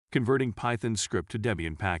Converting Python script to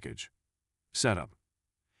Debian package. Setup.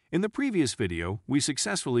 In the previous video, we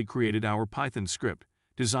successfully created our Python script,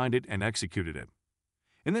 designed it, and executed it.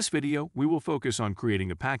 In this video, we will focus on creating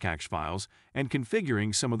the package files and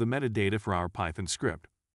configuring some of the metadata for our Python script.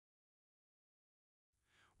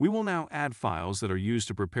 We will now add files that are used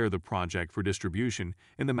to prepare the project for distribution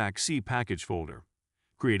in the maxc package folder,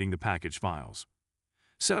 creating the package files.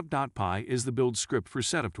 Setup.py is the build script for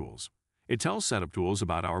setup tools. It tells setup tools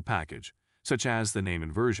about our package, such as the name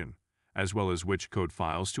and version, as well as which code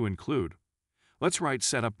files to include. Let's write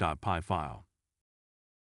setup.py file.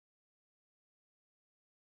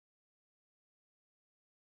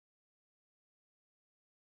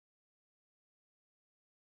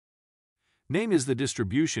 Name is the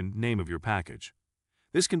distribution name of your package.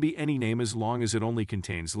 This can be any name as long as it only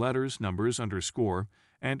contains letters, numbers, underscore,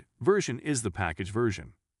 and version is the package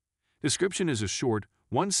version. Description is a short,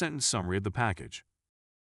 one-sentence summary of the package.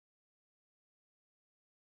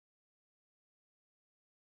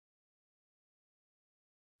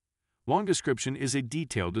 Long description is a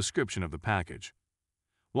detailed description of the package.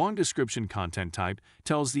 Long description content type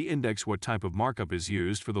tells the index what type of markup is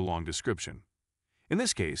used for the long description. In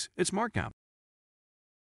this case, it's markup.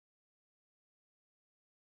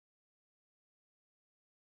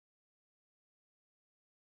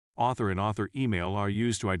 Author and author email are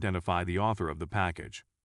used to identify the author of the package.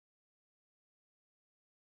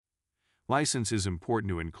 License is important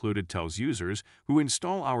to include. It tells users who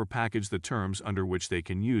install our package the terms under which they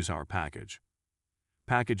can use our package.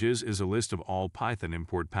 Packages is a list of all Python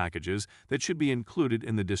import packages that should be included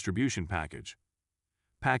in the distribution package.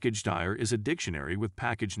 Package dir is a dictionary with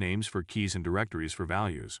package names for keys and directories for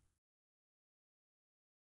values.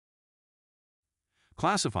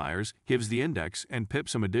 Classifiers gives the index and pip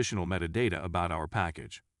some additional metadata about our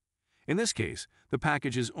package. In this case, the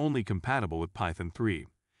package is only compatible with Python 3,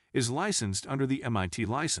 is licensed under the MIT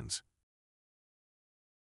license.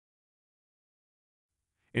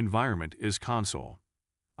 Environment is console.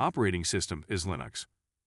 Operating system is Linux.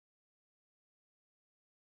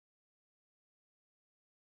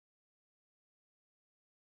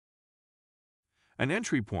 An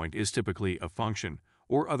entry point is typically a function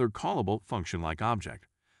or other callable function-like object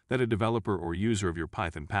that a developer or user of your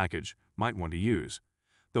Python package might want to use,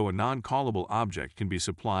 though a non-callable object can be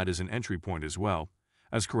supplied as an entry point as well,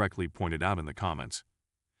 as correctly pointed out in the comments.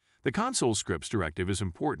 The console scripts directive is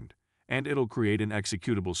important, and it'll create an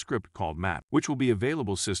executable script called map, which will be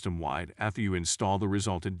available system-wide after you install the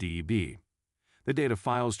resultant DEB. The data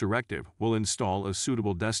files directive will install a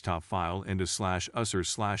suitable desktop file into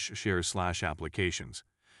 /usr/share/applications,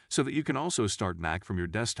 so that you can also start Mac from your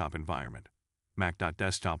desktop environment.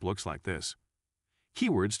 Mac.desktop looks like this.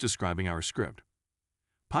 Keywords describing our script.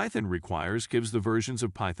 Python requires gives the versions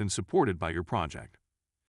of Python supported by your project.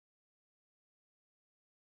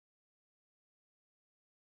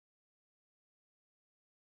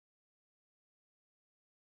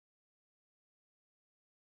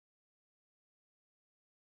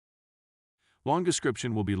 Long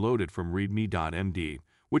description will be loaded from readme.md,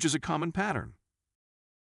 which is a common pattern.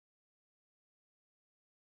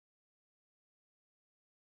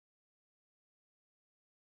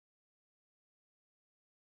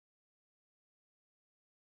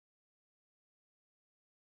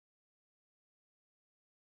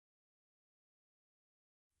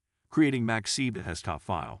 Creating maxc desktop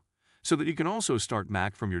file, so that you can also start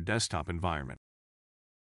Mac from your desktop environment.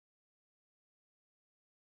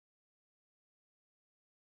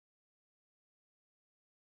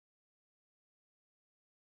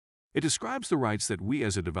 It describes the rights that we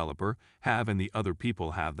as a developer have and the other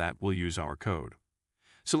people have that will use our code.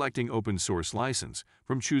 Selecting open source license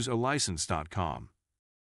from choosealicense.com.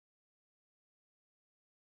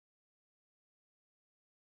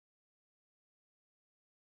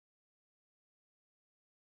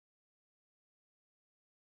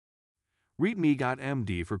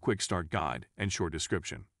 readme.md for quick start guide and short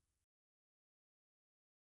description.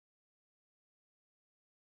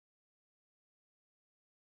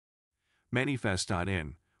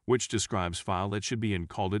 Manifest.in, which describes file that should be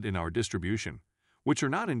included in our distribution, which are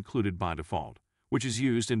not included by default, which is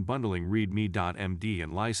used in bundling readme.md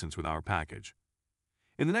and license with our package.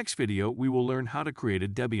 In the next video, we will learn how to create a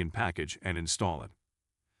Debian package and install it.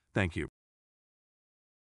 Thank you.